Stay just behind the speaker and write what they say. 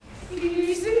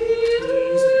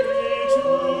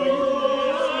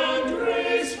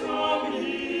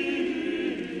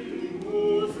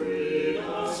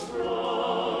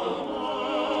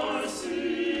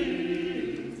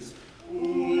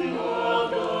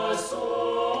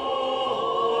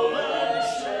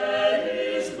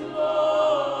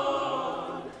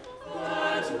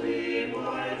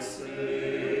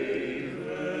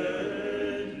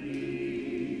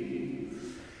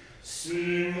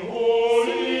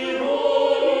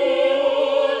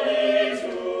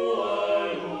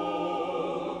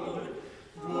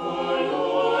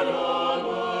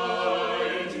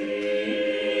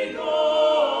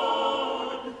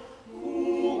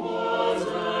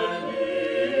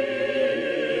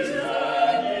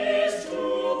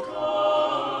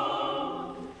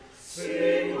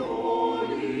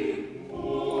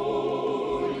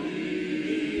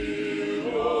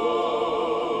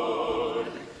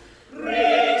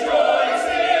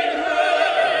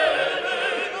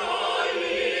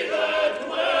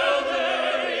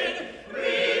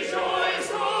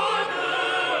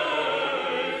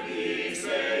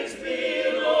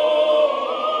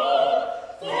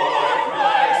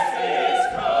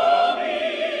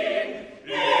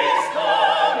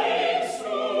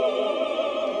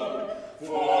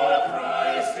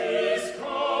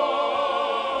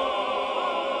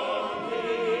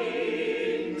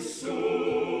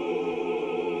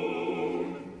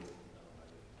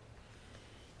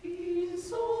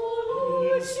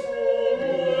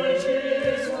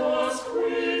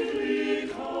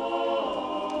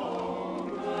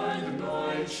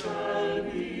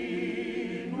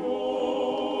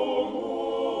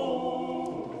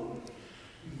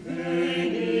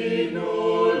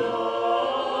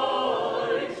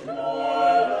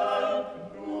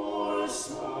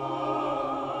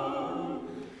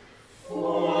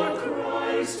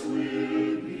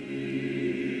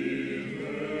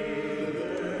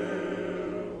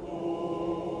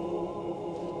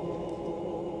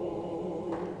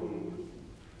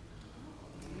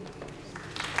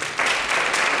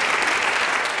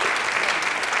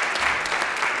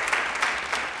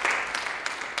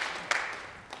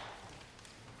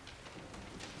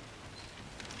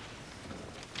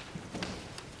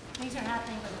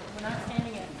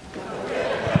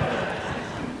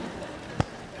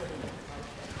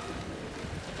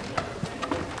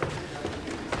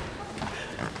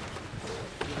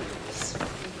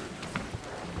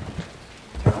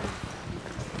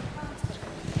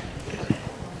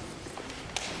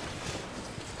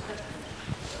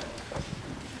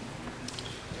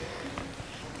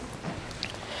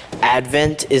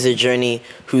Advent is a journey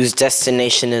whose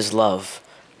destination is love,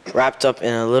 wrapped up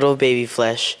in a little baby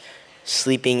flesh,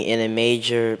 sleeping in a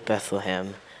manger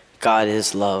Bethlehem. God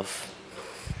is love.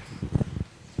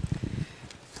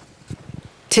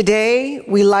 Today,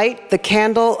 we light the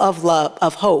candle of love,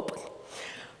 of hope.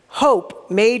 Hope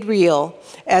made real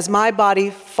as my body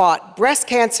fought breast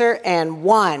cancer and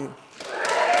won.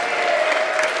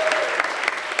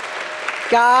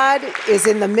 God is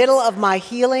in the middle of my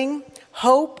healing.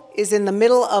 Hope is in the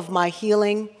middle of my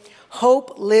healing.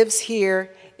 Hope lives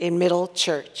here in Middle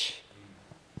Church.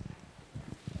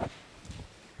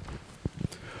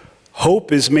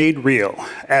 Hope is made real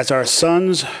as our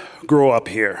sons grow up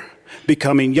here,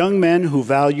 becoming young men who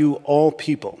value all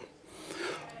people.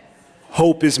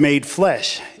 Hope is made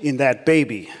flesh in that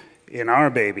baby, in our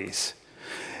babies,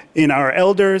 in our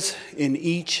elders, in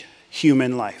each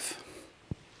human life.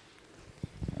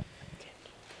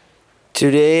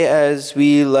 Today, as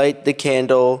we light the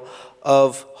candle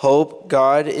of hope,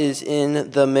 God is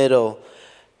in the middle,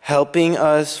 helping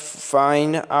us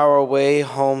find our way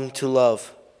home to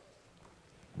love.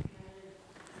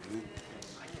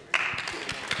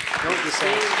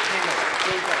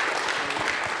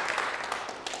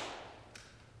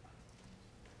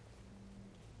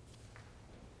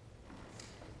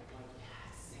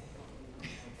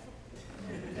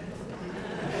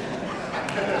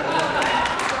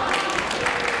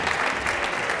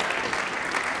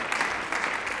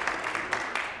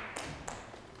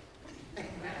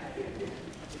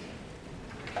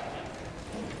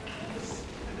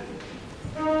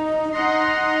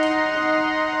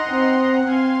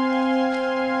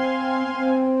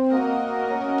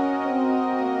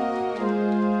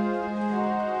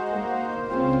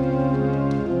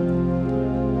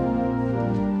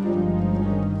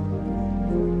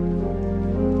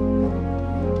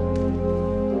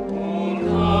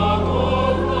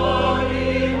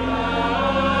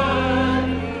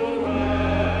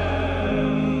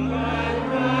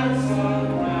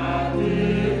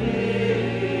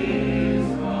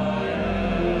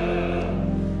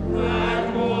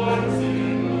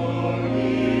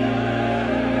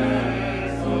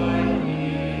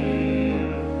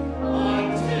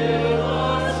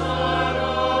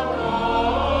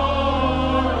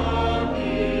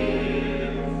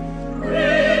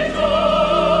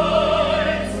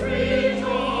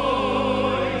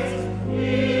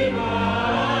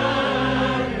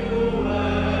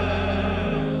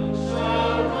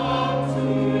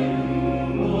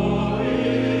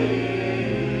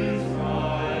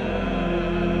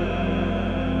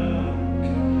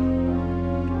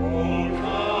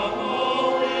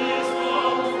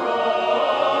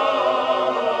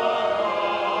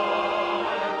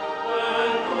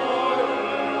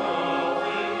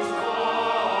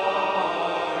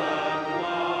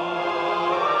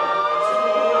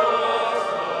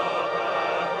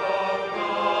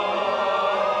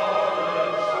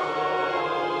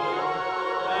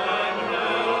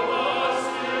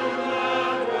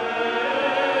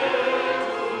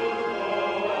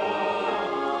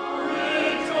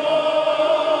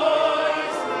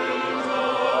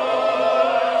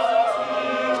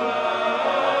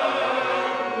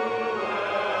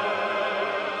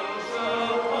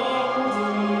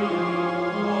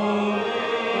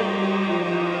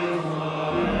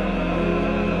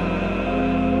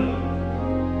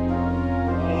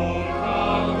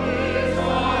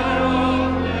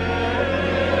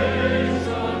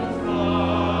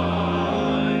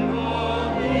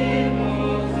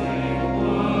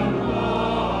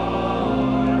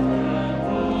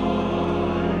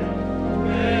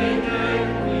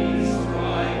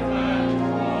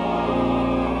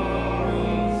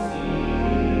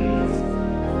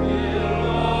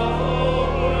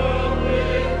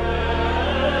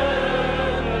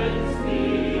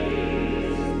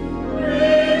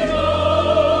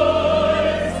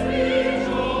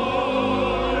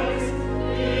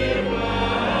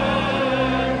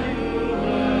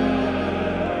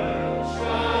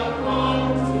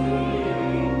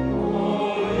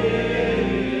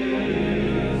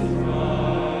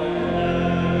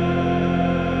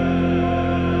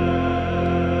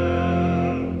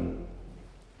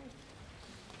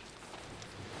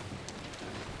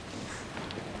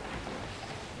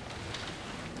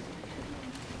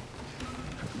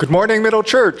 Good morning, Middle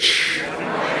Church. Good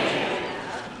morning.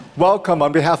 Welcome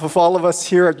on behalf of all of us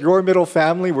here at Your Middle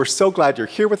family. We're so glad you're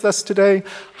here with us today.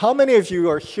 How many of you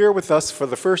are here with us for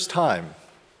the first time?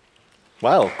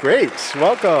 Wow, great.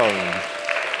 Welcome.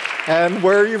 And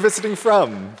where are you visiting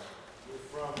from?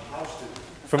 From Houston.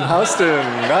 From Houston.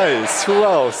 Nice. Who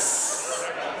else?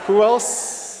 Who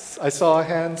else? I saw a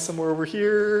hand somewhere over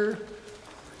here.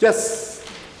 Yes.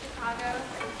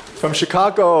 From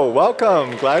Chicago,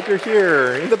 welcome. Glad you're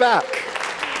here. In the back.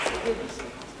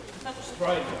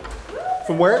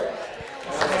 From where?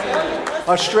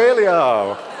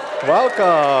 Australia.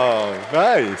 Welcome.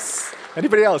 Nice.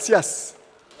 Anybody else? Yes.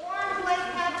 Warm Lake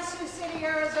Havasu City,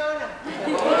 Arizona.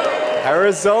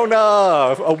 Arizona,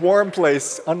 a warm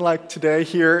place, unlike today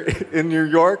here in New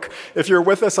York. If you're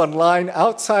with us online,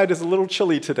 outside is a little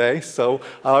chilly today, so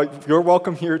you're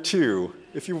welcome here too.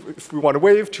 If we want to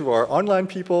wave to our online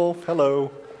people,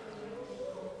 hello.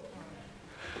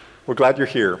 We're glad you're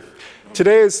here.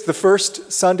 Today is the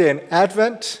first Sunday in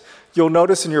Advent. You'll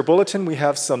notice in your bulletin we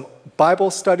have some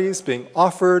Bible studies being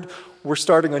offered. We're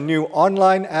starting a new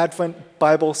online Advent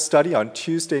Bible study on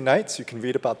Tuesday nights. You can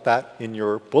read about that in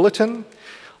your bulletin.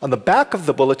 On the back of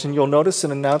the bulletin, you'll notice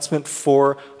an announcement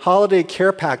for holiday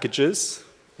care packages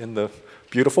in the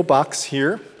beautiful box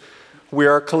here.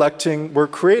 We're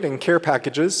creating care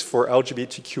packages for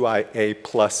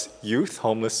LGBTQIA+ youth,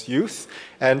 homeless youth,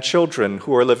 and children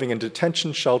who are living in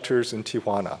detention shelters in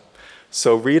Tijuana.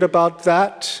 So read about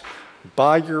that,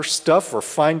 buy your stuff or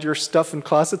find your stuff in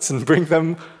closets and bring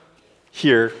them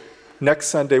here. Next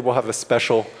Sunday, we'll have a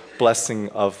special blessing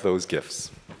of those gifts.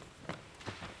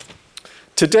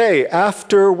 Today,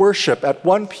 after worship at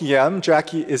 1 p.m.,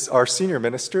 Jackie is our senior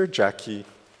minister, Jackie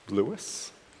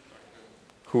Lewis,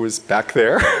 who is back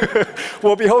there.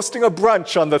 We'll be hosting a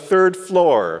brunch on the 3rd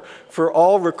floor for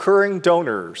all recurring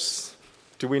donors.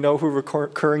 Do we know who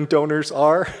recurring donors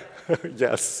are?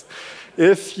 Yes.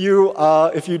 If you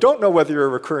don't know whether you're a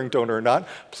recurring donor or not,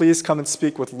 please come and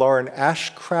speak with Lauren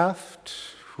Ashcraft,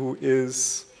 who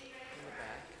is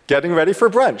getting ready for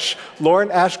brunch. Lauren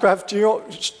Ashcraft, do you know,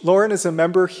 Lauren is a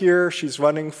member here. She's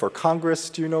running for Congress.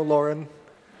 Do you know Lauren?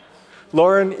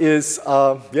 Lauren is,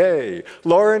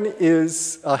 Lauren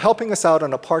is helping us out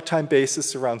on a part-time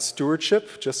basis around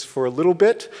stewardship, just for a little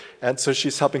bit, and so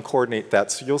she's helping coordinate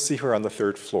that. So you'll see her on the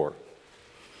 3rd floor.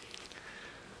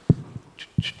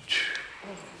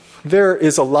 There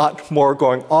is a lot more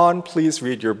going on. Please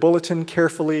read your bulletin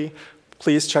carefully.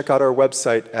 Please check out our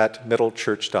website at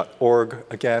middlechurch.org.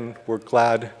 Again, we're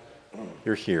glad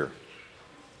you're here.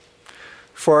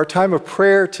 For our time of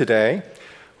prayer today,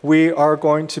 we are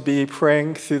going to be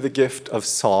praying through the gift of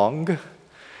song.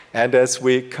 And as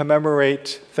we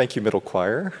commemorate, thank you, middle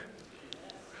choir.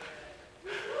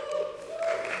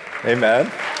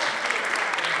 Amen.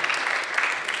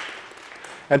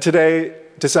 And today,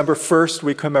 December 1st,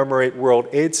 we commemorate World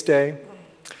AIDS Day.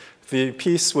 The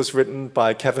piece was written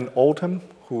by Kevin Oldham,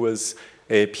 who was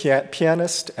a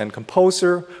pianist and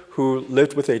composer who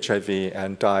lived with HIV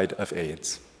and died of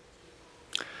AIDS.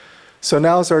 So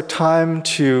now is our time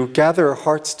to gather our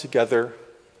hearts together,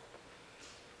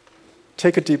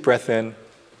 take a deep breath in,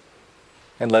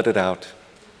 and let it out,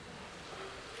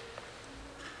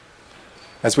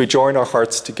 as we join our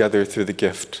hearts together through the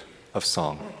gift of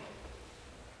song.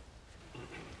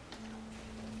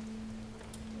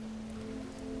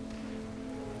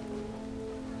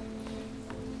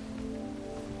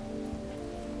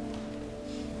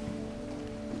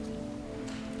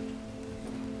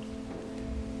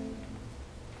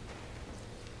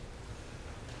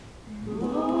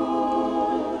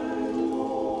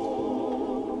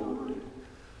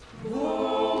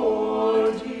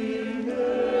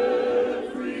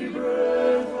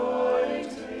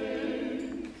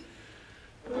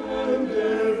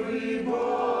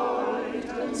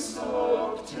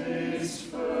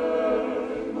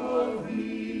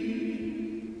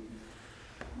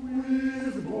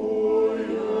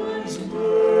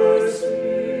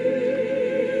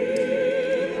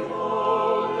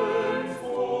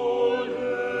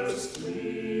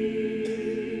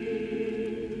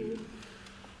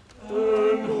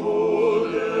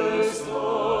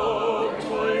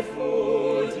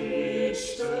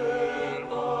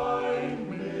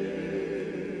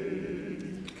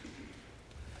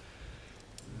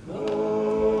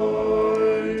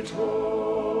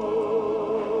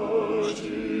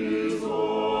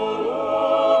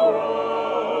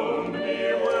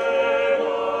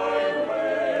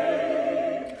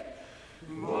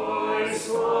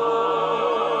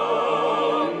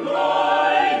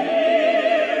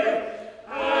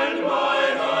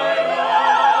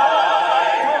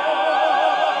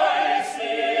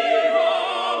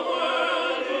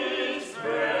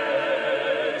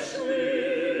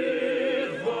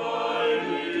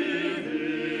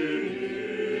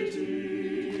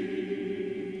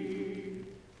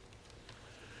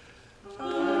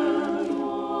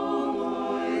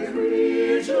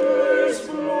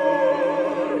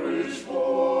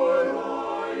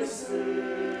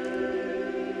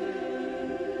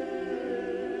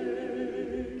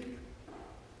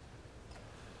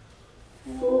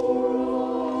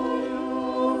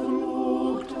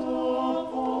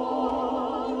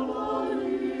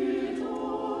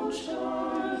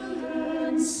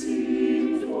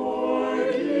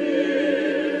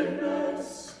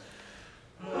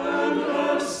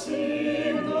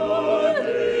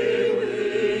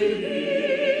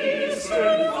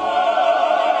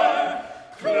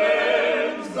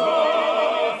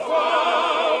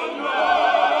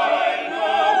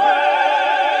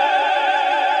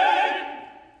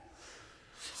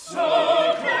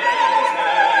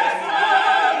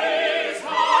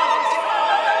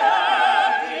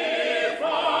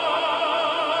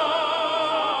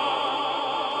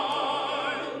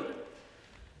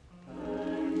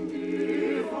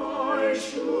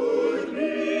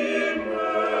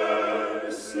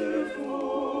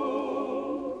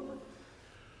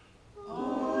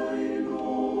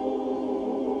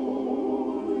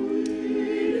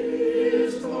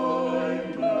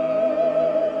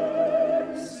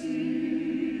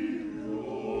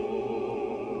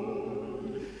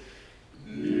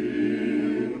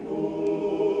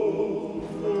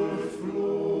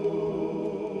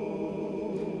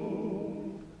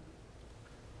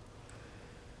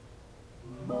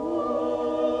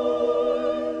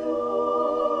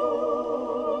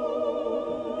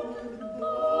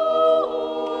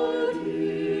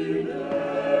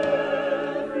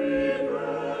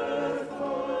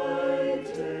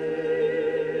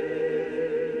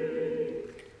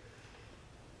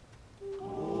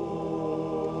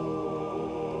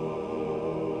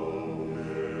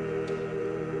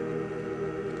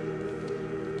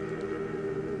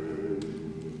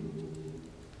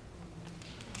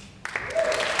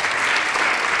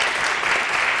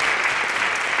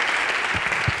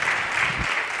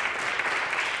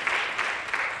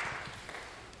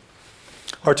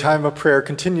 Our time of prayer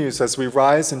continues as we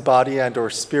rise in body and or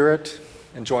spirit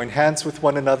and join hands with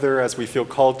one another as we feel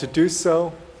called to do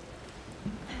so.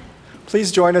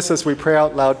 Please join us as we pray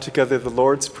out loud together the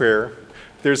Lord's Prayer.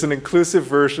 There's an inclusive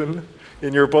version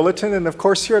in your bulletin, and of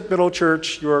course here at Middle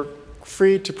Church, you're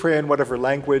free to pray in whatever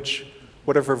language,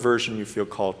 whatever version you feel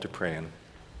called to pray in.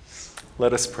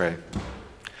 Let us pray.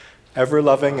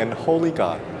 Ever-loving and holy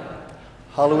God,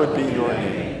 hallowed be your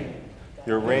name.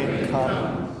 Your reign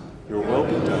come. Your will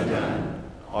be done,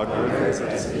 on earth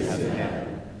as it is in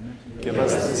heaven. Give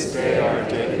us this day our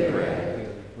daily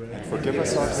bread, and forgive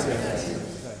us our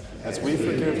sins, as we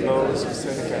forgive those who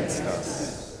sin against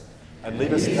us. And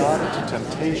lead us not into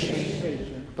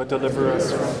temptation, but deliver us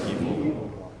from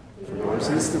evil. For yours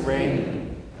is the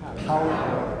reign, the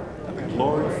power, and the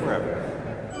glory forever.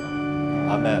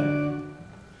 Amen.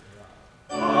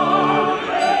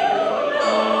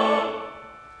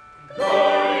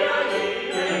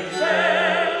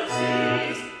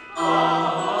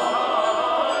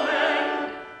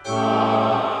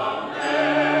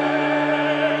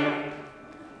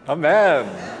 Amen.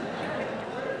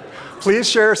 Please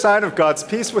share a sign of God's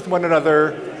peace with one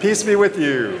another. Peace be with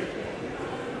you.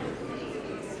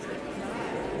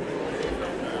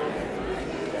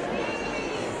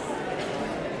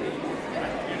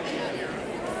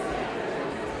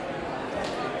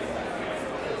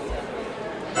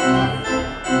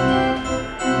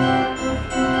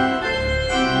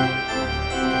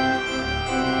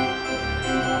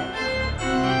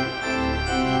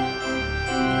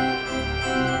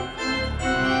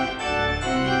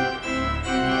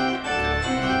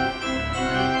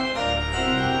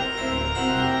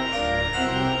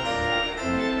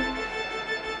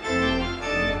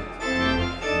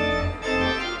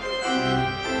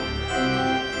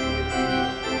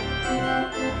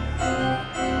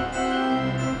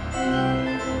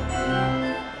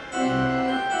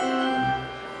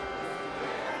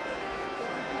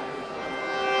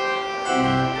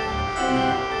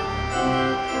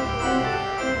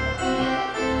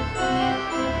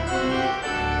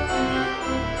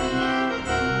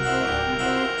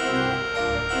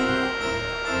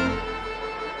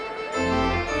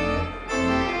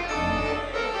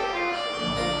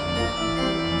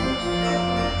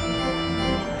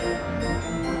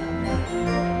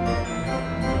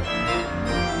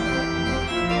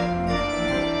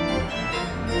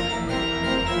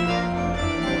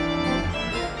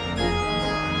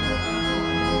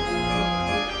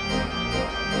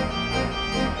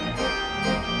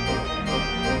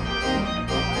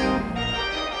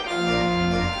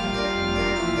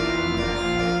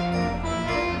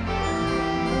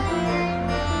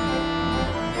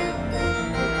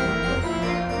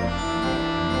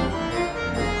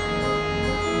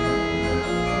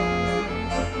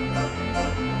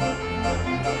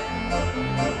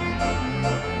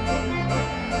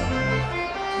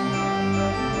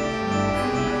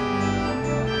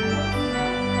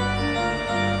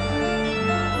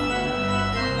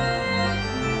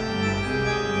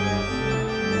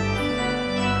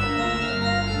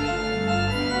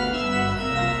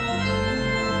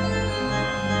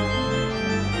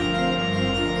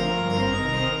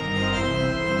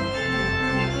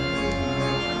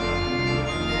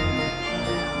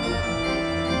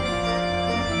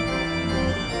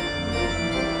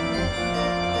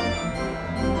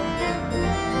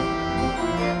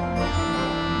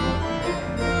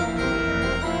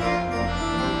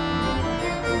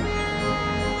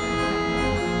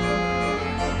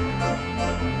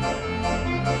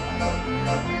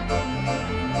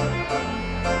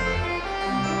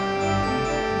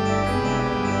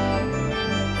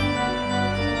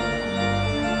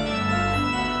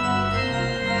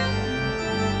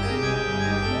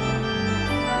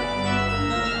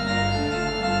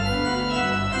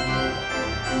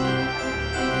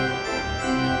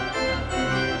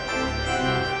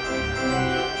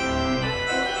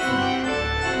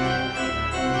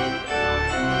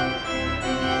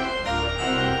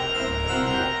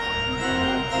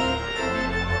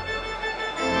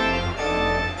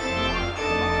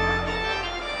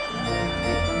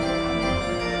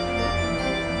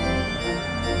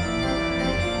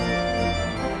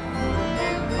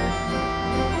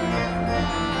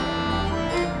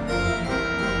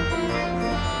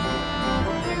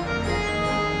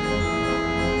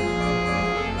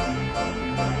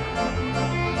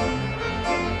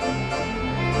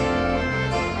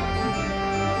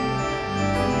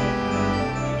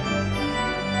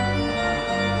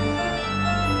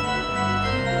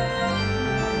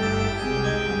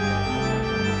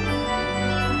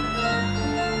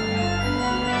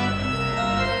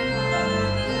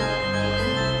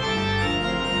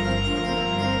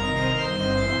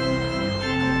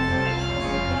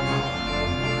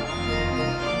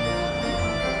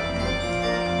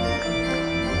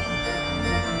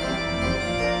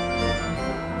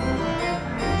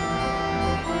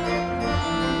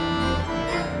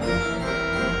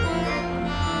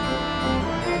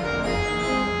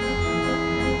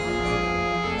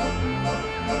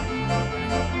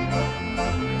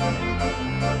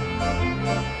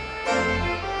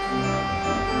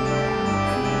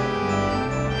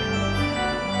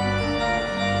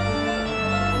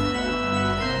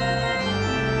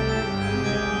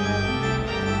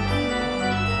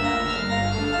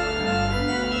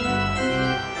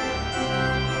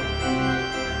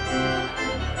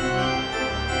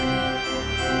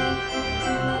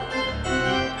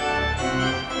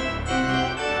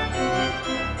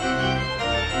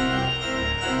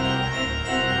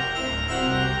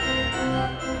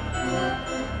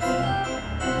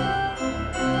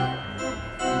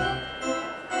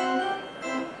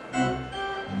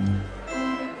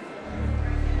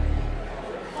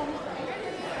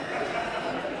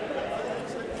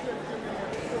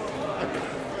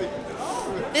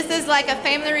 is like a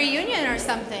family reunion or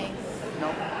something.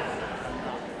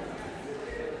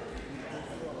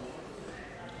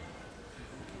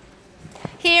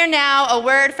 Hear now a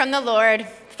word from the Lord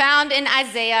found in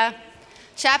Isaiah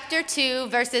chapter 2,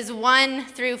 verses 1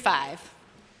 through 5.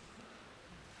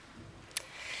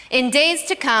 In days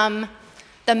to come,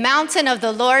 the mountain of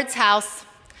the Lord's house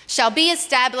shall be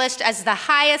established as the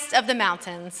highest of the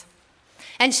mountains,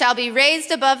 and shall be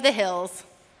raised above the hills.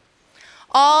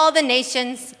 All the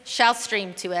nations shall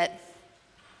stream to it.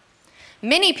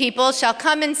 Many people shall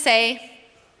come and say,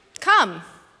 "Come,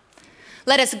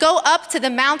 let us go up to the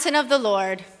mountain of the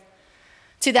Lord,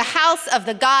 to the house of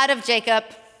the God of Jacob,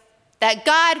 that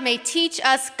God may teach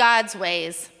us God's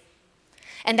ways,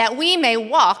 and that we may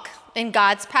walk in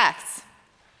God's paths.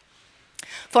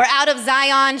 For out of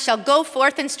Zion shall go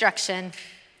forth instruction,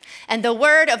 and the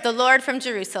word of the Lord from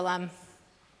Jerusalem.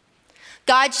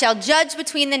 God shall judge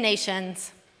between the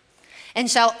nations, and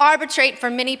shall arbitrate for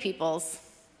many peoples.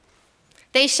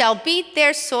 They shall beat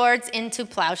their swords into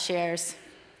plowshares,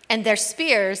 and their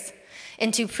spears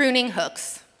into pruning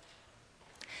hooks.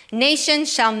 Nation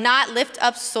shall not lift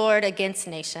up sword against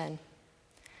nation,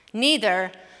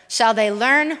 neither shall they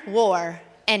learn war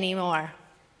anymore.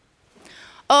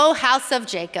 O house of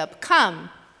Jacob, come,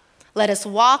 let us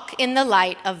walk in the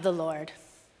light of the Lord."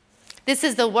 This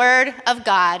is the word of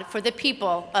God for the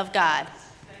people of God.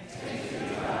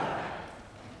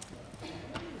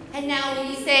 And now will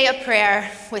you say a prayer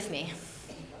with me?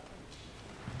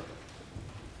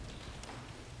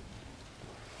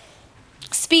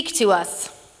 Speak to us,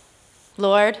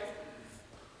 Lord.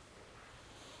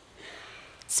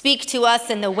 Speak to us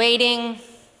in the waiting,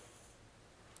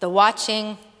 the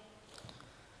watching,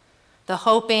 the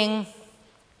hoping,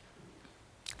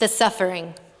 the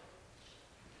suffering.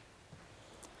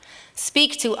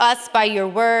 Speak to us by your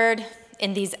word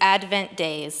in these Advent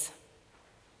days.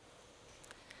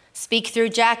 Speak through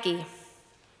Jackie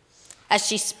as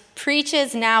she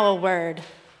preaches now a word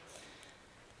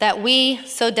that we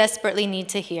so desperately need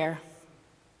to hear.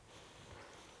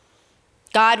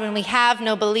 God, when we have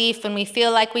no belief, when we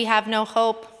feel like we have no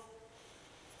hope,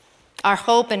 our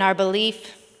hope and our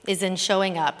belief is in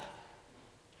showing up.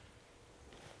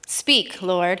 Speak,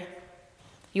 Lord.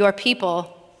 Your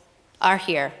people are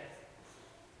here.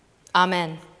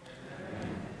 Amen.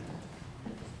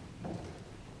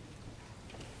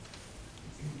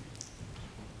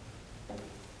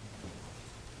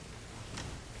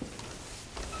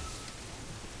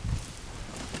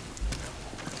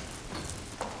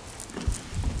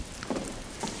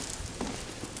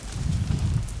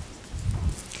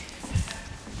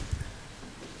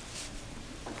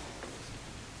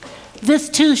 This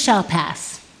too shall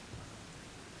pass.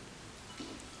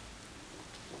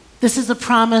 This is a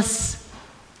promise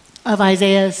of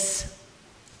Isaiah's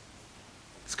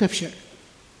scripture.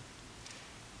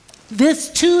 This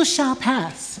too shall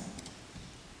pass.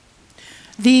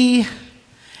 The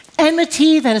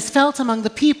enmity that is felt among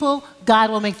the people, God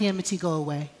will make the enmity go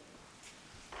away.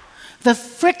 The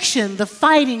friction, the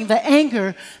fighting, the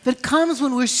anger that comes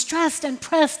when we're stressed and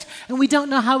pressed and we don't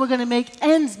know how we're going to make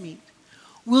ends meet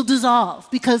will dissolve,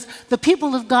 because the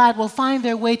people of God will find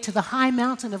their way to the high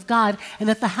mountain of God, and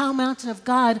at the high mountain of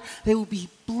God, they will be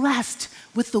blessed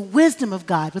with the wisdom of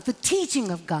God, with the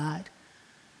teaching of God.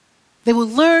 They will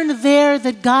learn there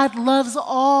that God loves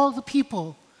all the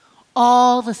people,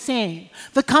 all the same.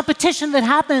 The competition that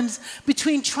happens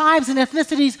between tribes and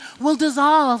ethnicities will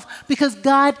dissolve because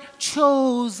God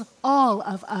chose all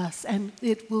of us, and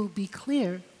it will be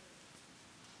clear.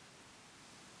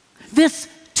 This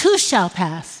too shall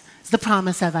pass, is the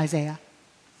promise of Isaiah.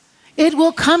 It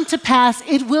will come to pass,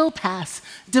 it will pass.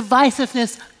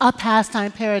 Divisiveness, a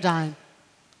pastime paradigm.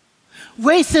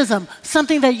 Racism,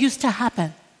 something that used to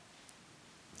happen.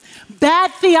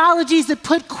 Bad theologies that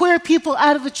put queer people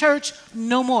out of the church,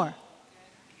 no more.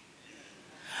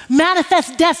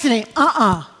 Manifest destiny,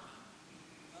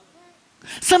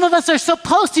 Some of us are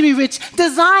supposed to be rich,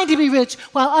 designed to be rich,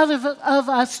 while others of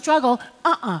us struggle.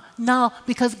 No,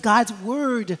 because God's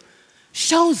word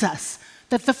shows us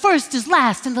that the first is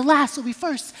last, and the last will be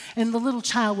first, and the little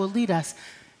child will lead us.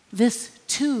 This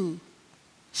too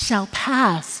shall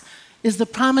pass is the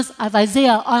promise of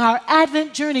Isaiah on our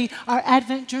Advent journey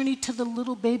to the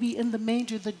little baby in the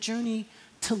manger, the journey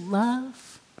to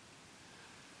love.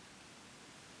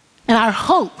 And our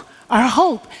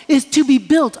hope is to be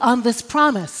built on this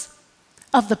promise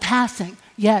of the passing.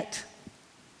 Yet,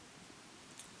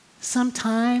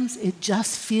 sometimes it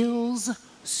just feels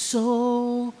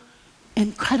so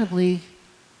incredibly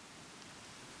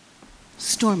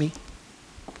stormy.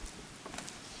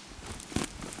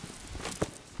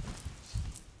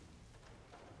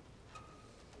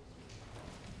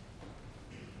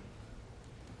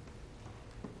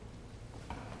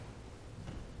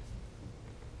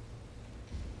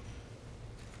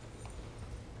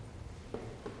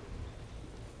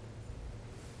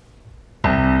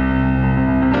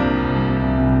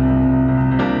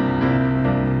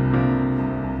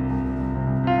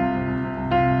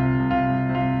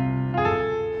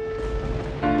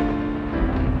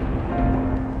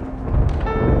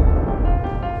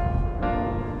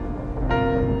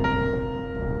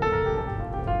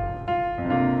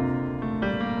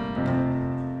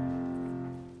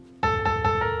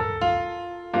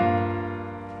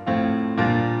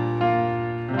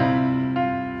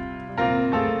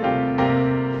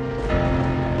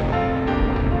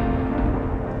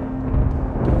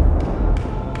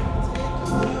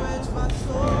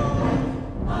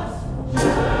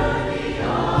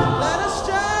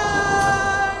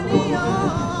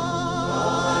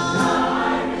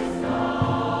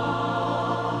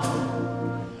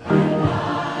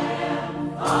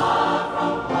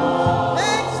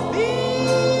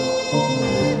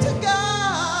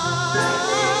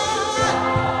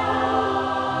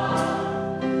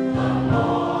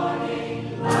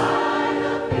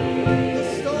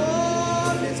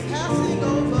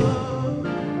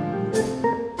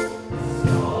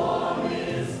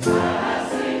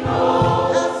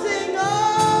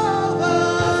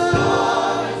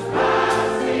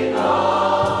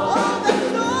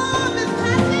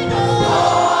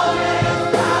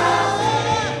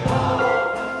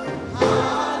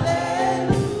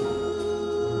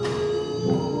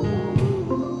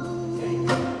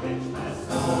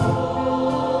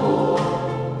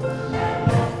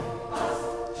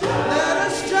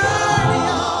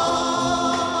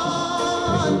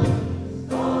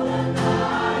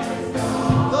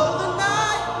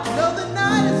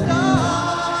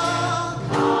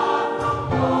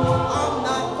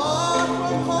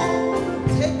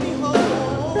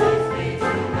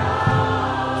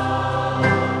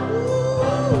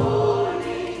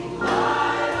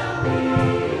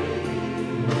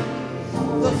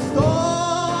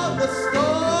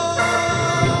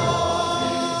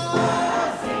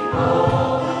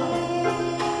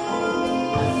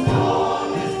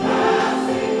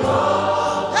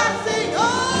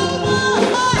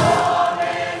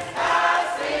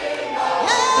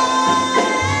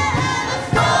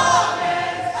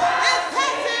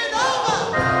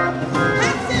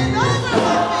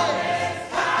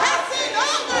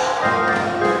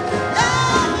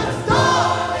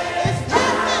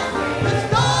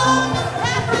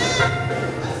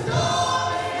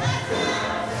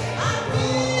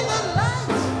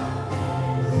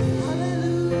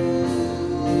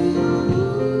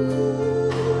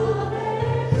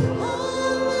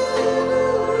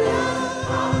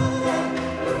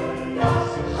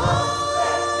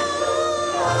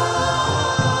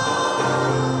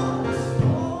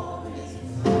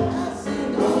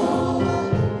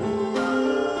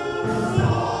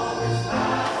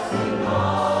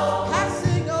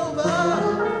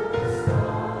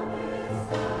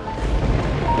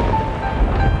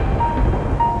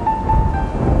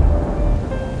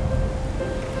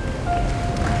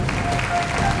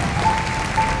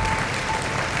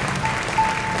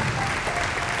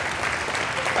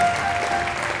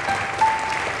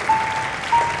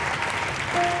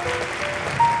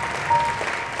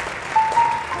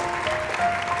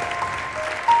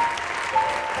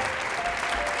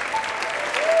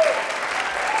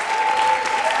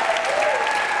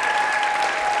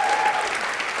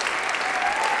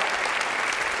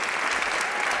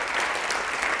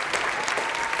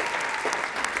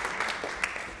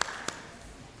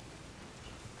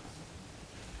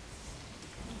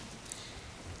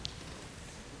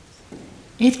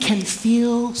 it can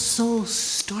feel so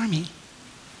stormy.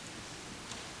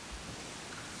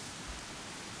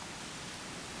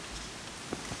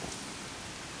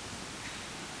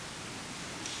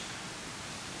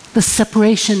 The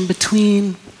separation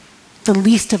between the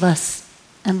least of us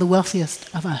and the wealthiest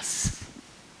of us.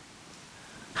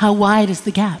 How wide is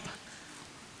the gap?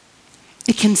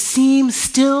 It can seem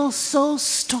still so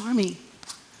stormy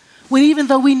when, even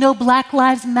though we know Black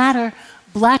Lives Matter,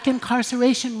 Black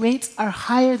incarceration rates are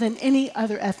higher than any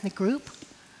other ethnic group,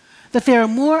 that there are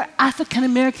more African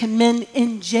American men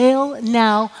in jail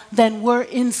now than were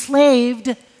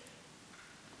enslaved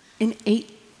in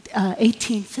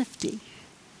 1850.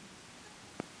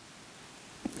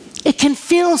 It can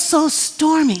feel so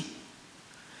stormy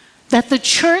that the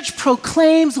church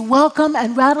proclaims welcome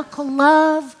and radical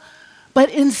love, but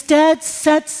instead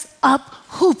sets up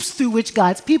hoops through which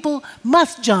God's people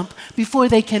must jump before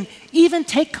they can even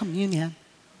take communion.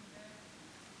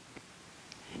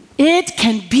 It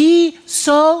can be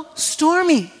so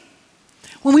stormy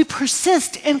when we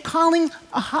persist in calling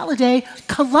a holiday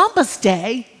Columbus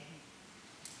Day,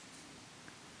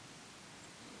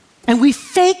 and we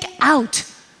fake out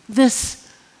this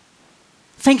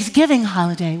Thanksgiving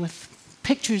holiday with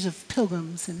pictures of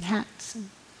pilgrims and hats and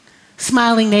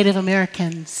smiling Native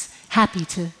Americans happy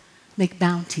to make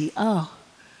bounty. Oh,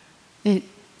 it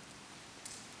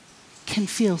can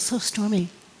feel so stormy.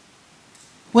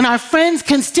 When our friends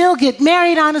can still get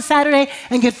married on a Saturday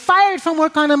and get fired from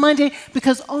work on a Monday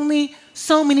because only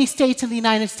so many states in the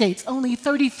United States, only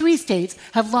 33 states,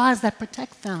 have laws that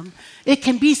protect them. It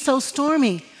can be so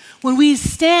stormy when we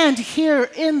stand here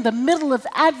in the middle of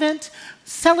Advent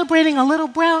celebrating a little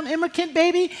brown immigrant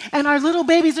baby and our little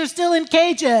babies are still in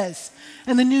cages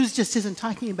and the news just isn't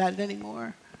talking about it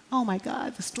anymore. Oh my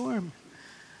God, the storm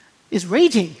is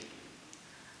raging.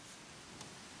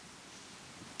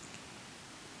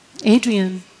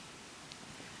 Adrian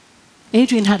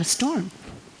had a storm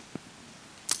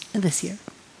this year.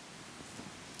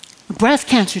 A breast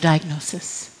cancer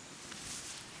diagnosis.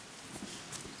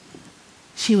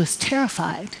 She was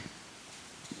terrified.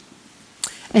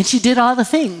 And she did all the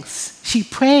things. She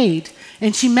prayed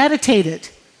and she meditated.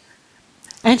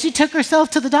 And she took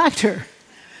herself to the doctor.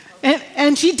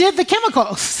 And she did the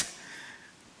chemicals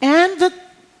and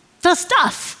the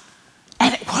stuff.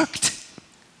 And it worked.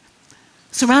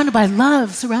 Surrounded by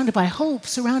love, surrounded by hope,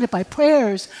 surrounded by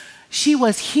prayers, she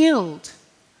was healed.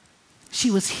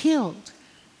 She was healed.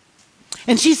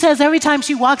 And she says every time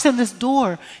she walks in this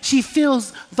door, she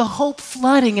feels the hope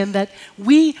flooding and that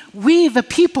we the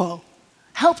people,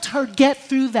 helped her get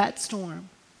through that storm.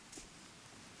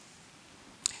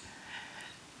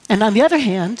 And on the other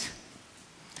hand,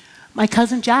 my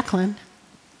cousin Jacqueline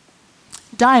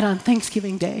died on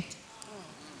Thanksgiving Day.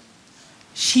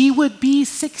 She would be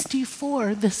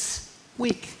 64 this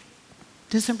week,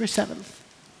 December 7th.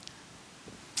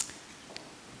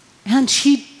 And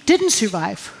she didn't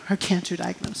survive her cancer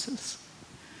diagnosis.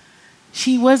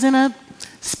 She was in a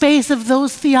space of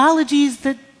those theologies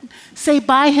that say,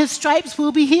 by his stripes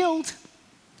we'll be healed,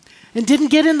 and didn't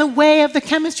get in the way of the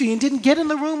chemistry, and didn't get in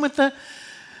the room with the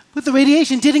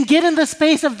radiation, didn't get in the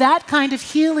space of that kind of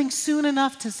healing soon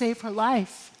enough to save her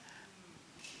life.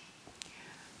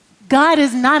 God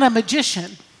is not a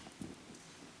magician.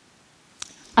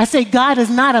 I say God is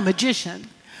not a magician.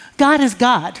 God is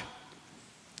God.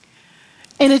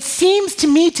 And it seems to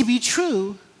me to be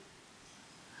true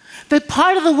that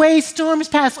part of the way storms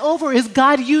pass over is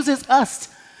God uses us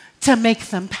to make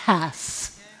them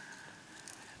pass.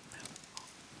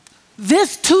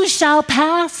 This too shall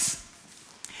pass.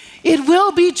 It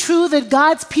will be true that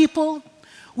God's people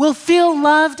will feel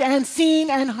loved and seen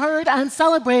and heard and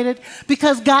celebrated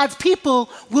because God's people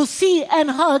will see and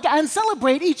hug and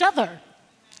celebrate each other.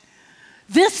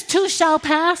 This too shall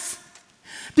pass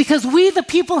because we, the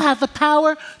people, have the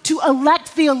power to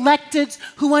elect the electeds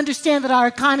who understand that our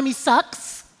economy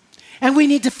sucks and we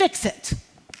need to fix it.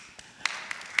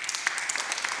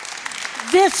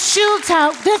 This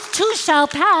too shall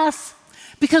pass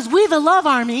because we, the Love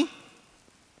Army,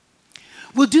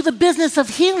 will do the business of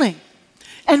healing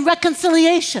and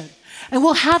reconciliation, and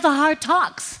we'll have the hard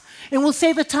talks, and we'll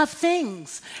say the tough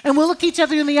things, and we'll look each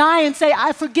other in the eye and say,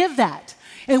 I forgive that.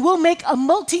 And we'll make a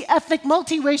multi-ethnic,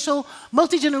 multi-racial,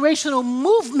 multi-generational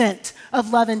movement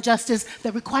of love and justice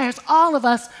that requires all of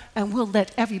us, and we'll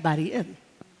let everybody in.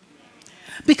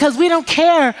 Because we don't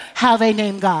care how they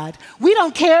name God. We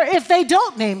don't care if they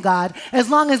don't name God, as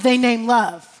long as they name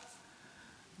love.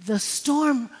 The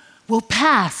storm will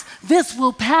pass. This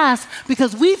will pass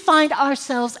because we find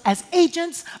ourselves as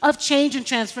agents of change and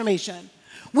transformation.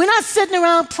 We're not sitting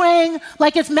around praying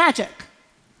like it's magic.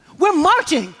 We're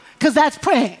marching because that's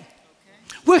praying.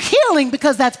 We're healing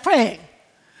because that's praying.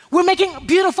 We're making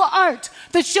beautiful art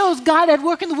that shows God at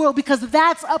work in the world because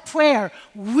that's a prayer.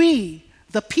 We,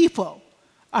 the people,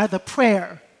 are the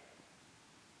prayer.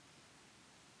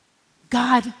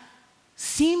 God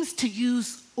seems to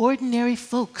use ordinary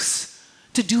folks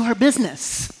to do her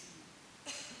business.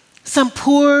 Some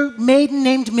poor maiden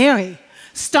named Mary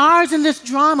stars in this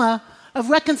drama of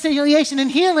reconciliation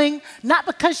and healing, not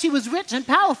because she was rich and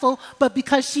powerful, but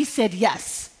because she said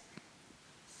yes.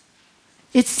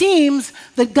 It seems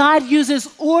that God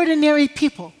uses ordinary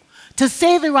people to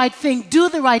say the right thing, do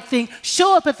the right thing,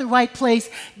 show up at the right place,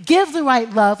 give the right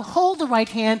love, hold the right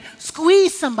hand,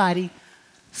 squeeze somebody,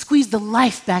 squeeze the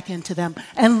life back into them,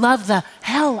 and love the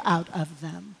hell out of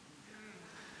them.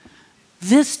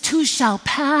 This too shall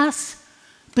pass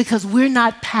because we're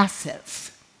not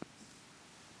passive.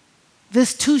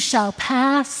 This too shall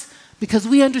pass because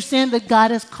we understand that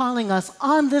God is calling us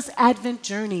on this Advent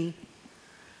journey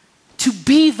to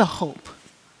be the hope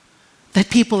that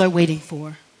people are waiting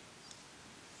for.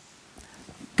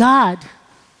 God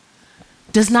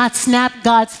does not snap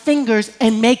God's fingers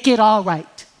and make it all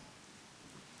right.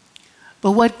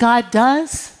 But what God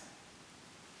does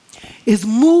is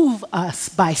move us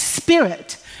by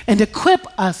spirit and equip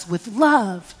us with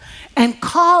love and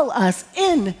call us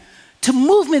in to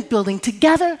movement building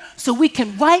together so we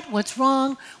can right what's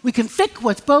wrong, we can fix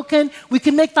what's broken, we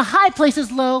can make the high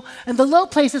places low and the low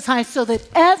places high so that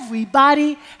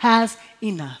everybody has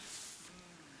enough.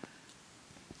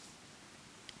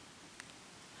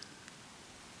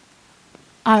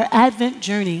 Our Advent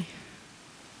journey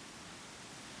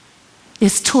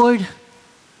is toward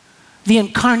the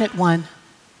incarnate one,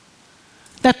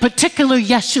 that particular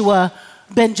Yeshua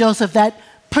ben Joseph, that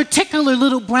particular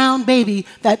little brown baby,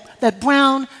 that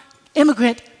brown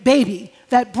immigrant baby,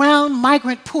 that brown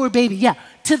migrant poor baby. Yeah,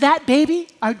 to that baby,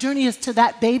 our journey is to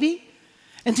that baby,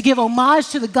 and to give homage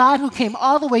to the God who came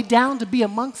all the way down to be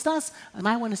amongst us. And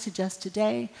I want to suggest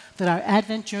today that our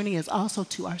Advent journey is also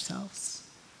to ourselves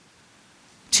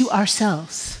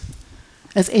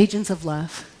as agents of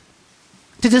love,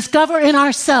 to discover in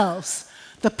ourselves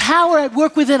the power at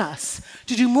work within us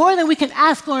to do more than we can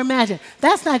ask or imagine.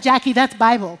 That's not Jackie, that's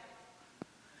Bible.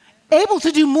 Able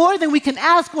to do more than we can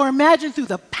ask or imagine through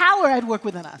the power at work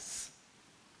within us.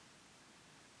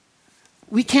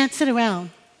 We can't sit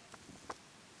around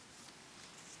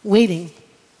waiting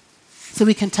so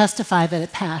we can testify that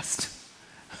it passed.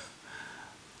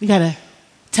 We got to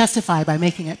testify by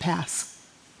making it pass.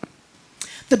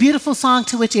 The beautiful song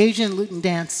to which Adrian Luton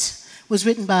danced was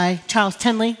written by Charles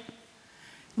Tenley.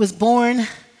 Was born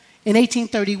in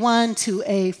 1831 to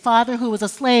a father who was a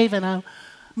slave and a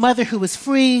mother who was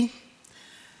free.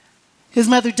 His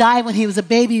mother died when he was a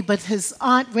baby, but his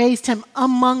aunt raised him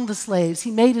among the slaves.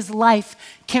 He made his life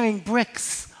carrying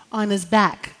bricks on his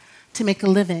back to make a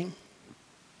living.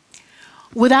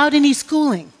 Without any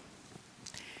schooling,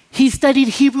 he studied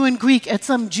Hebrew and Greek at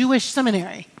some Jewish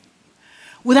seminary.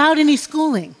 Without any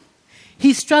schooling,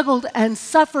 he struggled and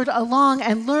suffered along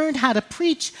and learned how to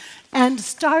preach and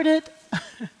started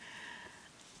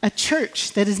a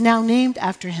church that is now named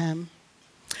after him.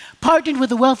 Partnered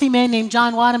with a wealthy man named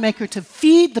John Wanamaker to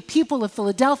feed the people of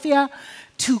Philadelphia,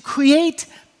 to create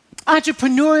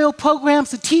entrepreneurial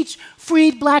programs to teach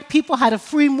freed black people how to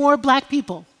free more black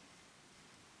people.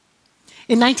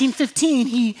 In 1915,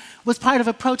 he was part of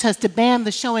a protest to ban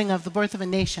the showing of The Birth of a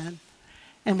Nation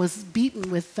and was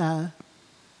beaten with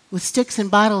sticks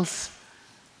and bottles.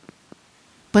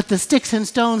 But the sticks and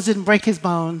stones didn't break his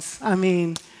bones. I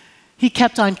mean, he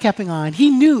kept on keeping on. He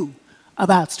knew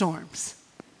about storms.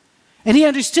 And he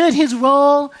understood his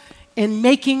role in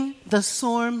making the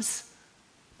storms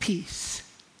peace.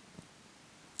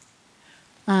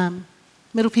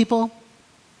 Middle people,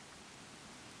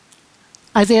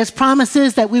 Isaiah's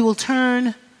promises that we will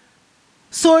turn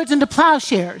swords into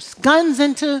plowshares, guns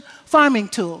into farming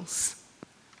tools.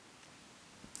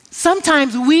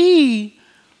 Sometimes we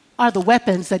are the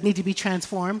weapons that need to be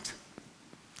transformed.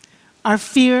 Our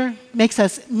fear makes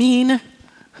us mean.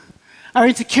 Our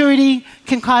insecurity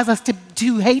can cause us to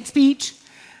do hate speech.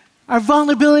 Our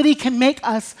vulnerability can make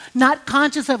us not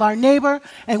conscious of our neighbor,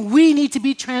 and we need to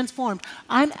be transformed.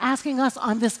 I'm asking us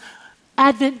on this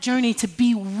Advent journey to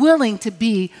be willing to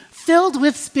be filled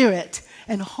with Spirit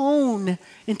and hone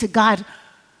into God's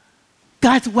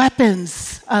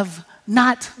weapons of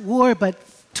not war, but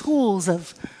tools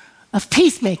of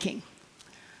peacemaking.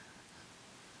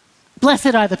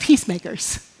 Blessed are the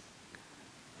peacemakers,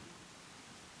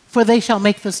 for they shall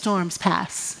make the storms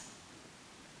pass.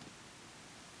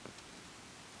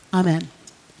 Amen.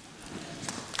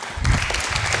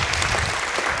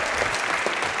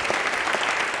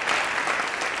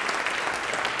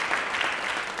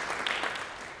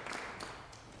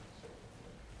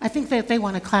 I think that they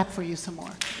want to clap for you some more.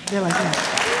 They're like,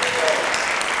 yeah.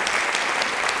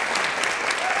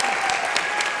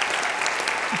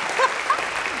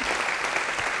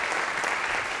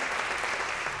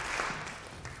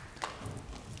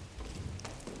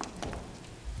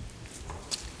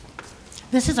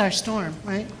 This is our storm,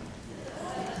 right?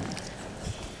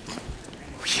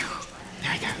 Whew,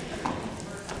 there we go.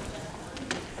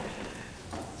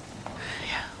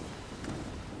 Yeah.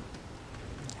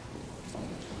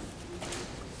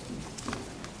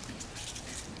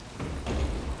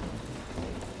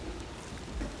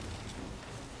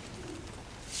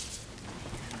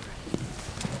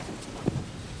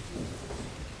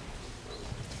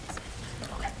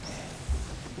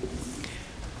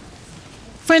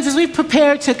 Friends, as we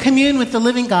prepare to commune with the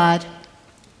living God,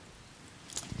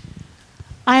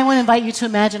 I want to invite you to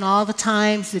imagine all the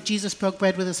times that Jesus broke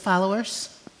bread with his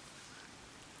followers.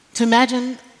 To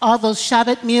imagine all those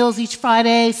Shabbat meals each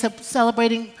Friday,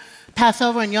 celebrating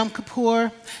Passover and Yom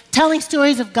Kippur, telling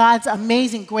stories of God's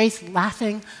amazing grace,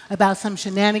 laughing about some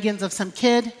shenanigans of some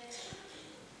kid,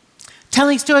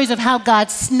 telling stories of how God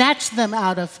snatched them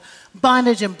out of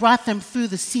bondage and brought them through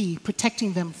the sea,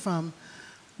 protecting them from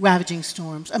ravaging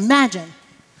storms. Imagine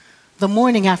the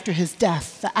morning after his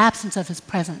death, the absence of his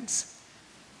presence.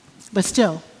 But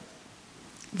still,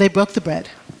 they broke the bread.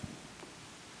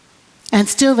 And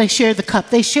still they shared the cup.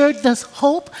 They shared this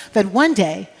hope that one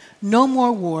day, no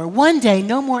more war. One day,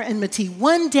 no more enmity.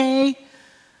 One day,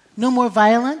 no more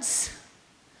violence.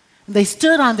 And they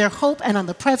stood on their hope and on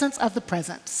the presence of the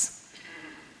presence.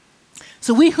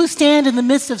 So we who stand in the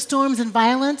midst of storms and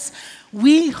violence,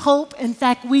 we hope, in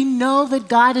fact, we know that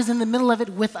God is in the middle of it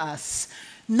with us,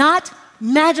 not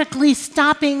magically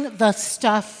stopping the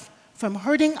stuff from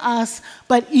hurting us,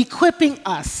 but equipping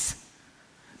us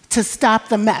to stop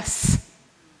the mess,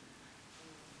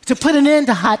 to put an end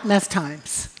to hot mess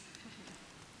times.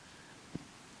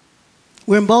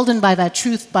 We're emboldened by that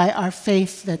truth, by our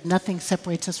faith that nothing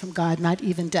separates us from God, not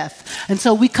even death. And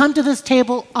so we come to this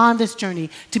table on this journey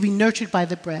to be nurtured by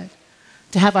the bread,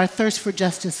 to have our thirst for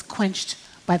justice quenched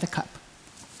by the cup.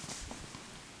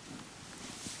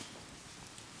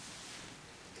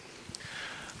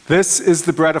 This is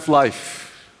the bread of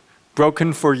life,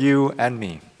 broken for you and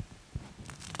me.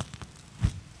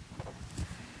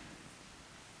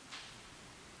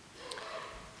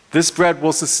 This bread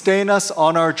will sustain us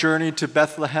on our journey to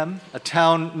Bethlehem, a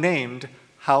town named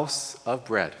House of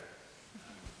Bread.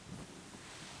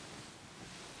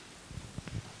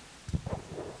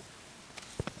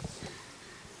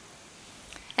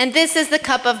 And this is the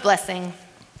cup of blessing,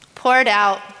 poured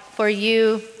out for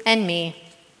you and me.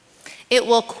 It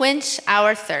will quench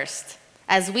our thirst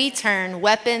as we turn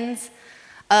weapons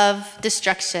of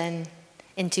destruction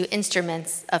into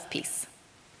instruments of peace.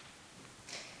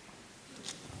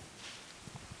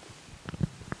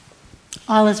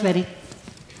 All is ready.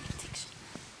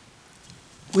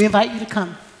 We invite you to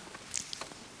come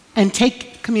and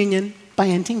take communion by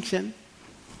intinction.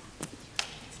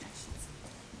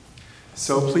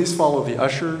 So please follow the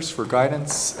ushers for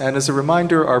guidance. And as a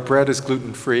reminder, our bread is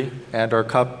gluten-free and our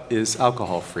cup is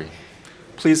alcohol-free.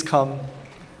 Please come.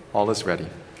 All is ready.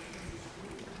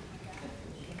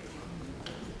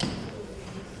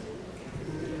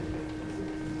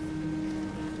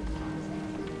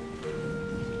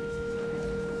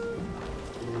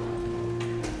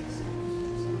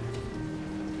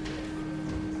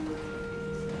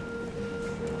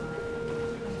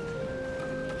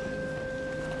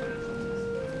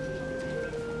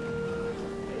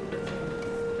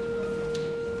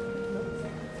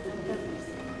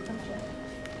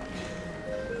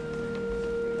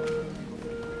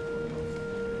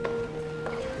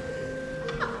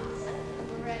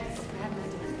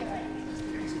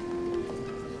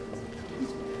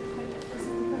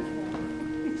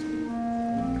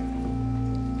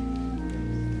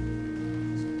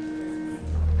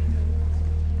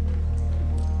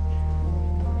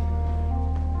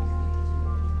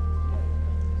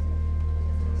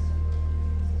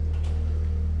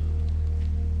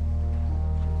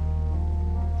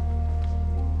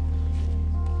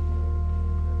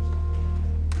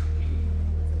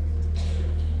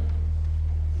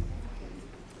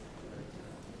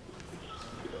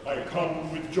 I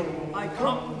come with joy. I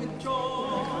come with joy.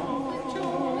 I come with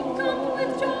joy.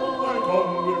 I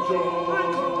come with joy.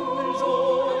 I come with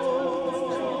joy.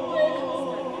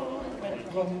 I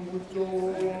come with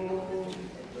joy. I come with joy.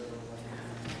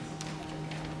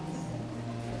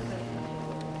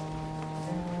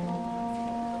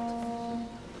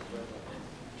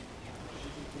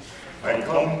 I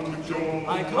come with joy.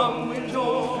 I come with joy. I come with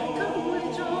joy. I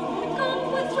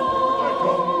come with joy. I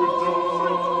come with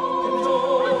joy.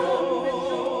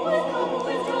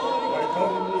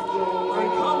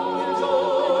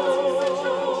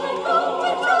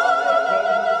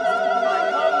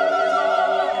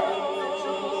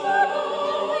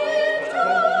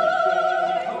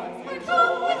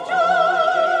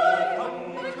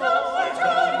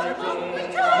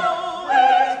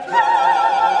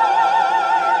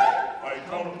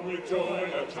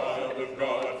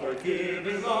 live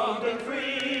in love and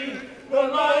free, the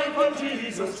life of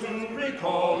Jesus to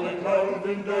recall, in love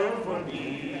endured for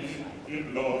me,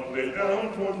 in love laid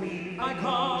down for me. I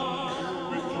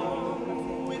come with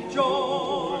joy, with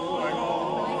joy.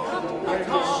 I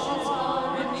come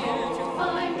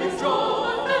With joy.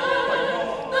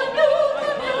 The new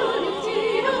community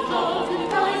of love in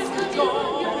Christ's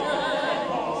communion bread.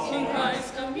 In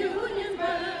Christ's communion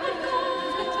bread. I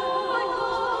come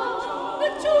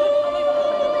with joy.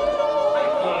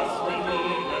 Because we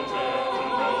need a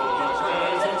His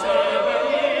presence ever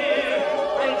near,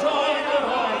 and join our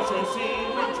hearts and sing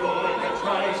with joy that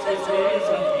Christ is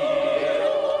risen here,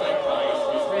 that Christ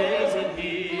is risen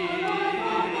here.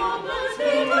 Let's be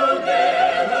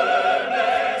together,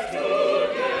 let's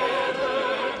together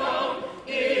bound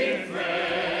in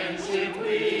friendship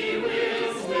we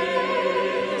will stay,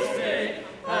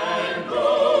 and go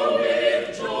with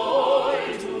joy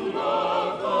to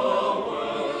love the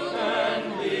world and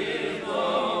live the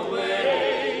way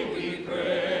we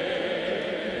pray.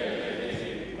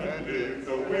 And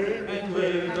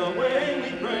live the way we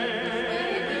pray.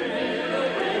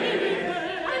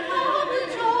 I come with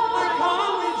joy. I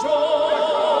come with joy.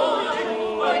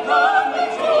 I come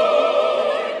with joy.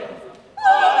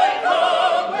 I come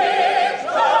with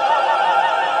joy.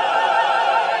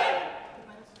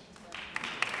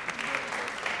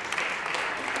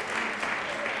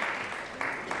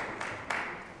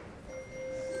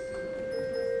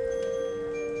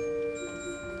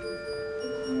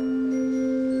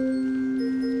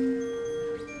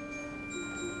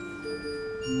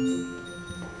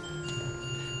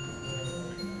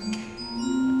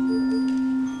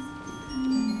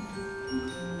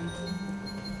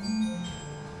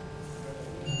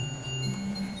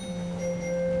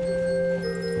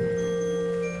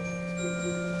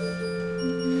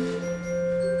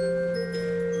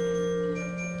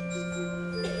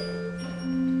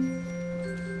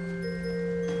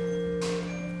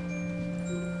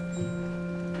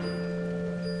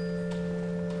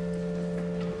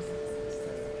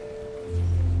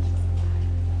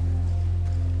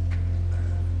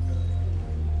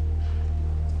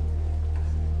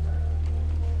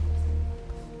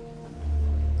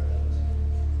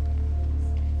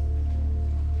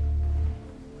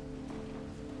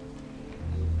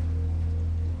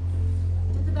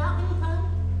 Did the balcony come?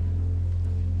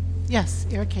 Yes,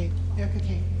 Erica came.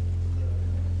 Okay.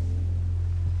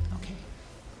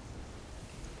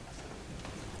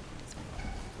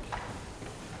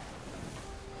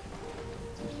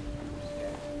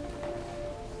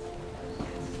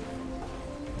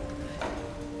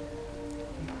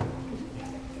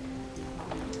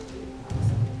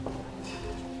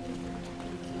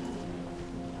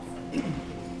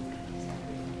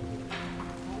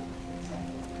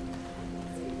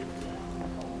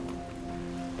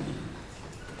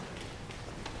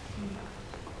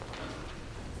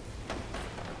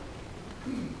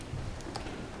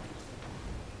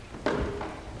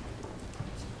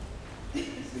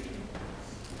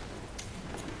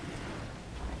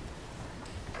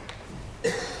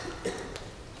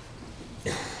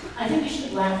 I think you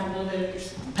should laugh a little bit at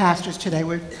your pastors today.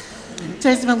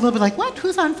 Today's been a little bit like, what?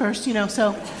 Who's on first?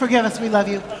 So forgive us. We love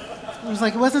you. It was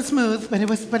like, it wasn't smooth,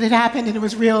 but it happened, and it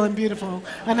was real and beautiful.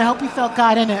 And I hope you felt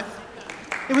God in it.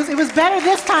 It was better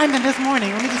this time than this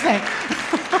morning, let me just say.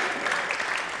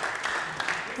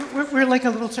 We're like a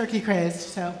little turkey crazed,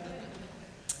 so.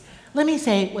 Let me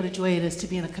say what a joy it is to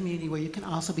be in a community where you can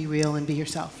also be real and be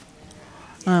yourself.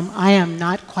 I am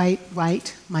not quite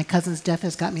right. My cousin's death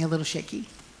has got me a little shaky.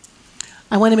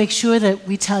 I want to make sure that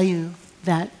we tell you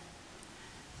that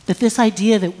this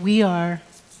idea that we are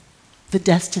the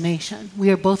destination, we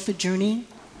are both the journey.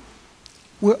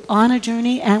 We're on a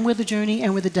journey, and we're the journey,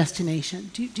 and we're the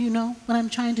destination. Do you know what I'm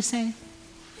trying to say?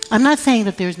 I'm not saying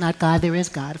that there's not God. There is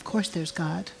God. Of course there's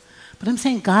God. But I'm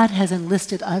saying God has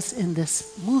enlisted us in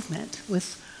this movement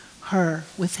with her,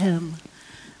 with him.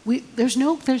 There's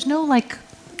no like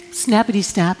snappity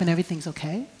snap and everything's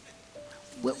okay.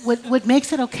 What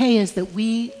makes it okay is that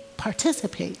we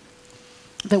participate,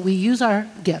 that we use our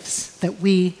gifts, that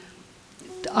we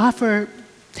offer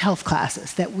health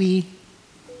classes, that we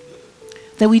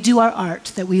do our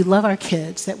art, that we love our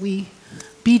kids, that we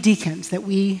be deacons, that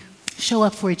we show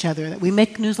up for each other, that we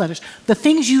make newsletters. The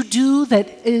things you do,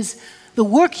 the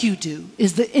work you do,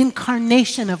 is the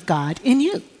incarnation of God in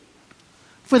you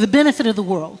for the benefit of the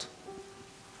world.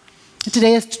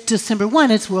 Today is December 1,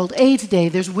 it's World AIDS Day.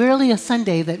 There's rarely a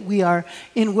Sunday that we are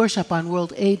in worship on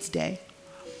World AIDS Day.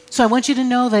 So I want you to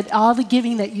know that all the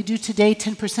giving that you do today,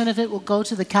 10% of it will go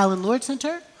to the Callan Lord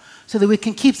Center so that we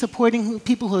can keep supporting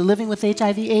people who are living with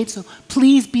HIV/AIDS. So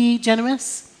please be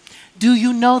generous. Do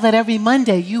you know that every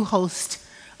Monday you host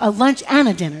a lunch and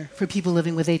a dinner for people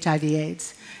living with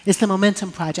HIV/AIDS? It's the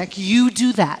Momentum Project. You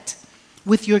do that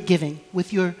with your giving,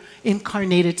 with your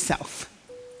incarnated self.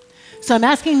 So I'm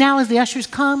asking now as the ushers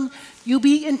come, you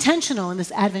be intentional in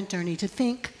this Advent journey to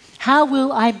think, how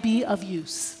will I be of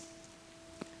use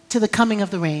to the coming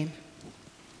of the rain?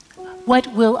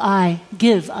 What will I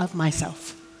give of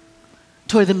myself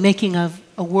toward the making of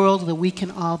a world that we can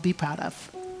all be proud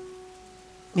of?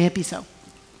 May it be so.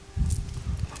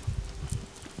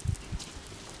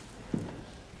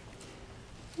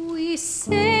 We sail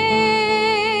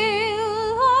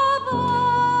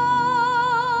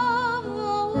above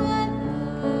the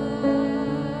weather.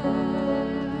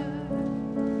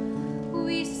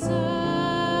 We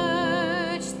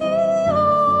search the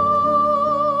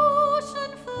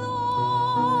ocean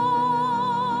floor.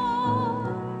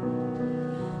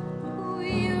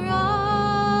 We rival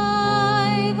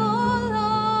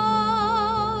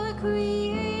our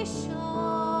creation,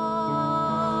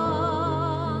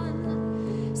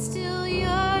 still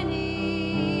yearning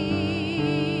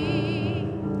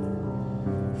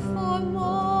for more.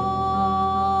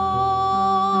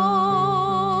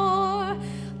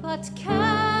 But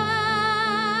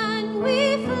can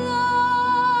we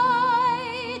fly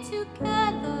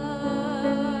together?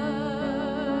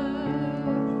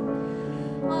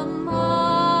 A migratory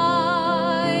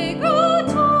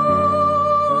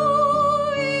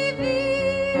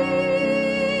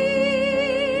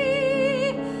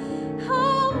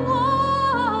how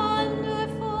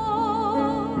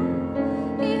wonderful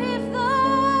if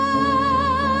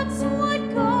that's what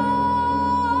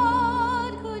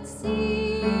God could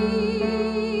see.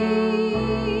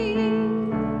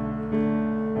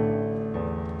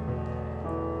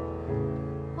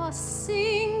 A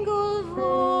single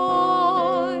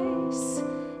voice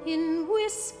in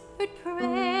whispered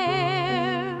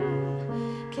prayer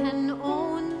can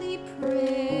only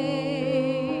pray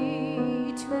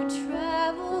to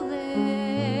travel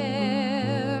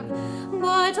there.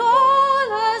 But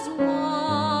all as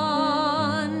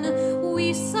one,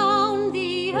 we sound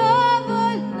the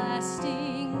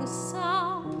everlasting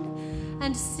sound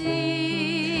and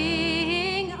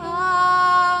sing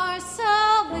our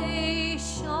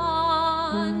salvation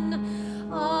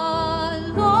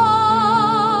aloft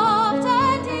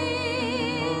and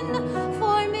in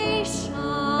formation.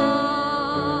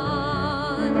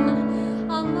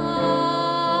 A migratory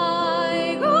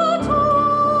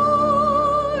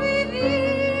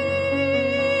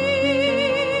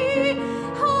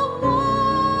how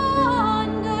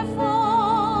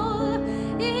wonderful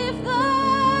if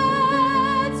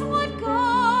that's what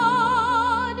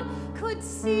God could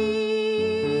see.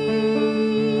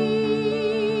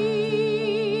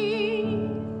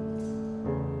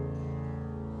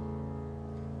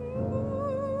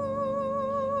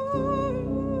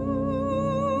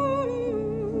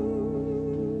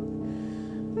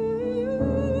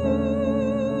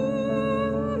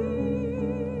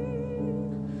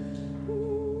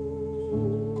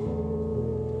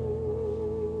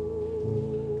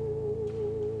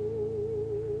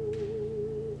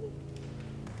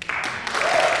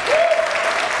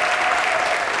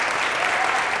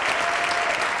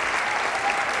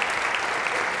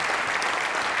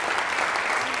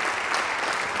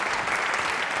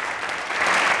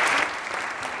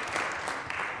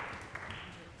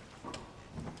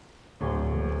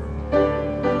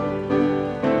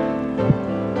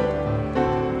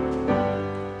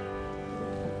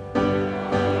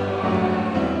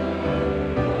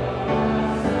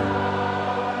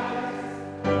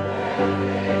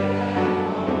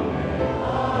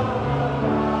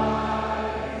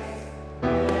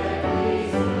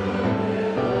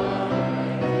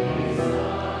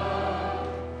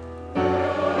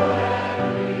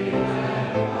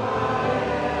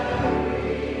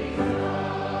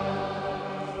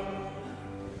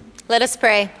 Let us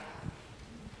pray.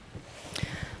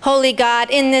 Holy God,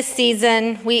 in this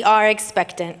season, we are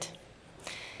expectant.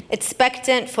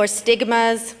 Expectant for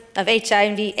stigmas of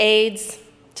HIV/AIDS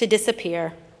to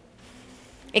disappear.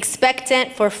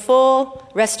 Expectant for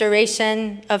full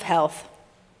restoration of health.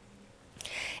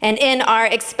 And in our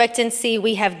expectancy,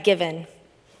 we have given.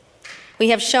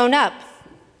 We have shown up.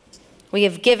 We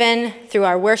have given through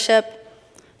our worship,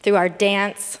 through our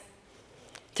dance,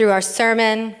 through our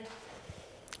sermon,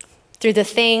 through the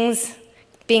things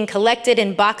being collected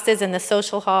in boxes in the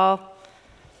social hall,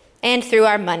 and through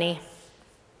our money.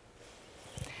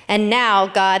 And now,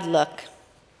 God, look,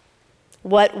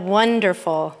 what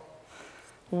wonderful,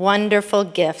 wonderful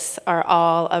gifts are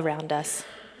all around us.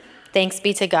 Thanks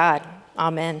be to God.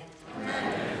 Amen.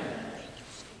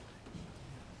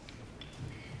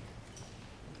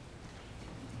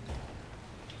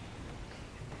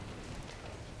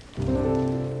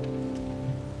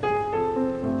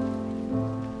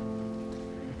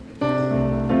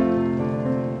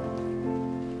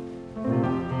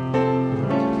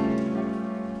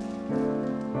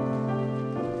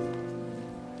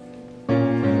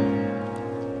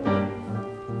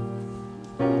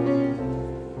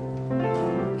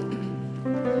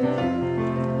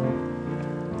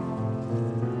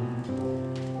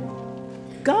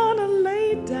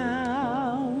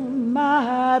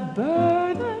 my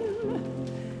burden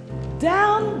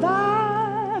down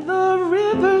by the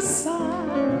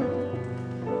riverside,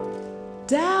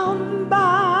 down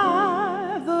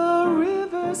by the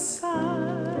riverside,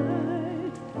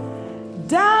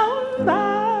 down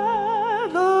by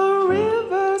the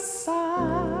riverside,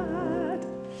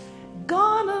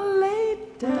 gonna lay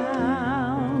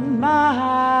down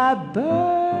my burden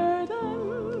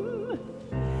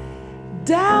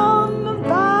down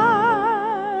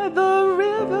by the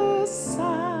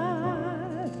riverside,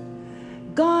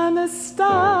 gonna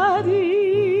study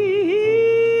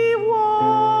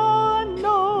war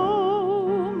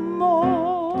no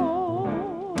more.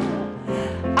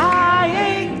 I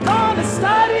ain't gonna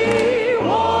study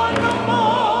war no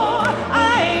more.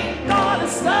 I ain't gonna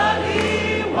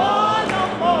study war no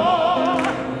more.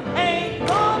 Ain't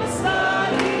gonna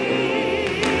study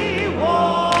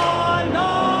war no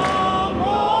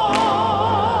more.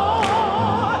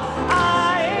 I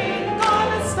ain't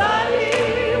gonna study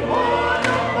war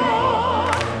no more.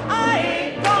 I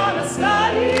ain't gonna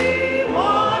study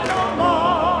war no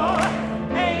more.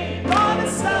 Ain't gonna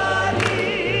study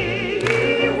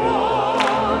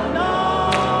war no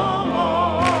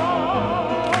more.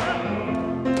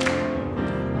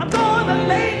 I'm gonna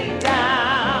lay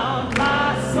down my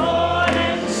sword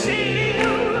and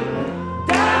shield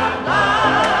down by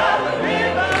the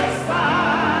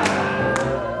riverside,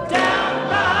 down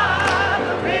by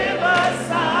the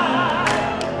riverside,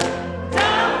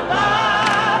 down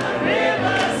by the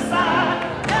riverside.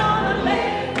 Gonna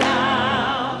lay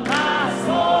down my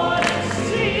sword and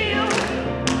shield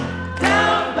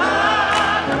down by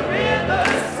the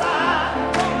riverside.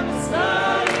 Gonna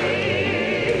study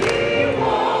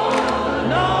war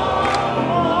no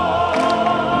more.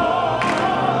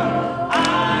 I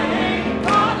ain't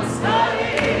gonna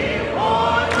study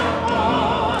war no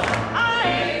more. I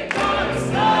ain't gonna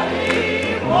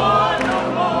study war no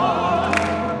more.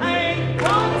 I ain't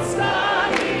gonna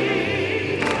study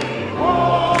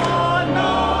war no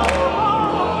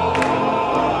more.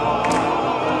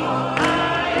 I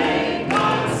ain't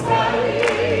gonna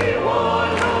study war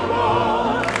no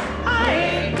more. I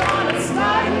ain't gonna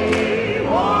study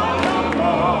war no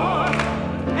more.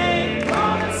 Ain't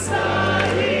gonna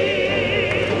study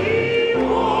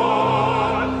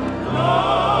war no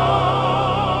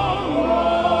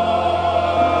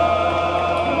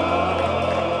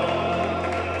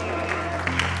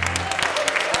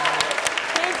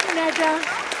Thank you, Nedra.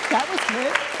 That was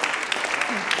good.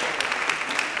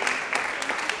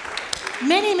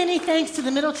 Many, many thanks to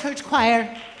the Middle Church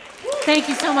Choir. Thank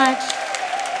you so much.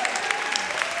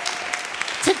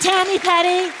 To Tammy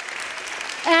Petty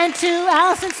and to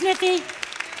Allison Sniffy.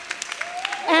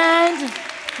 And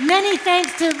many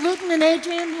thanks to Luton and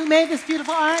Adrian who made this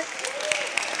beautiful art.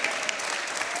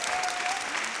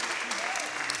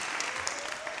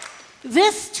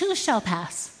 This too shall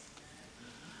pass.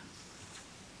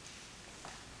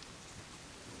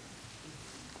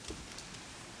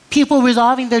 People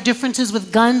resolving their differences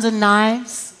with guns and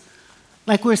knives,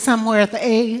 like we're somewhere at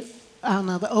the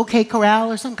the OK Corral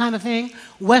or some kind of thing.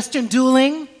 Western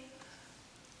dueling.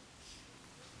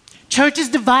 Churches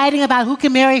dividing about who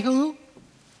can marry who.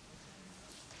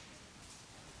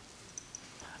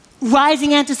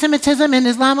 Rising anti-Semitism and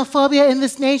Islamophobia in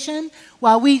this nation,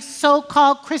 while we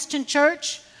so-called Christian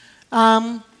church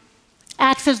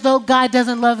acts as though God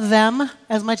doesn't love them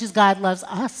as much as God loves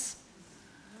us.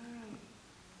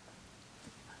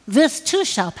 This too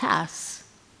shall pass.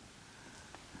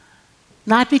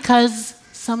 Not because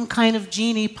some kind of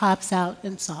genie pops out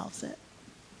and solves it,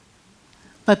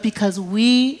 but because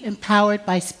we, empowered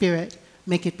by Spirit,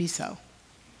 make it be so.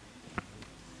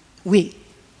 We,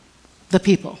 the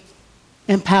people,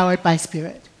 empowered by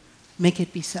Spirit, make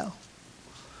it be so.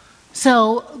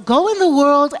 So go in the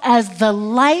world as the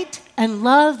light and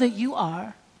love that you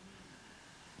are,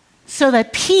 so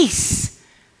that peace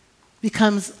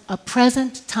becomes a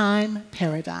present time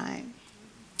paradigm.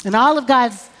 And all of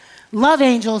God's love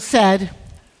angels said,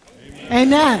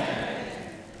 Amen. Amen.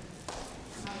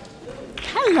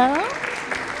 Hello.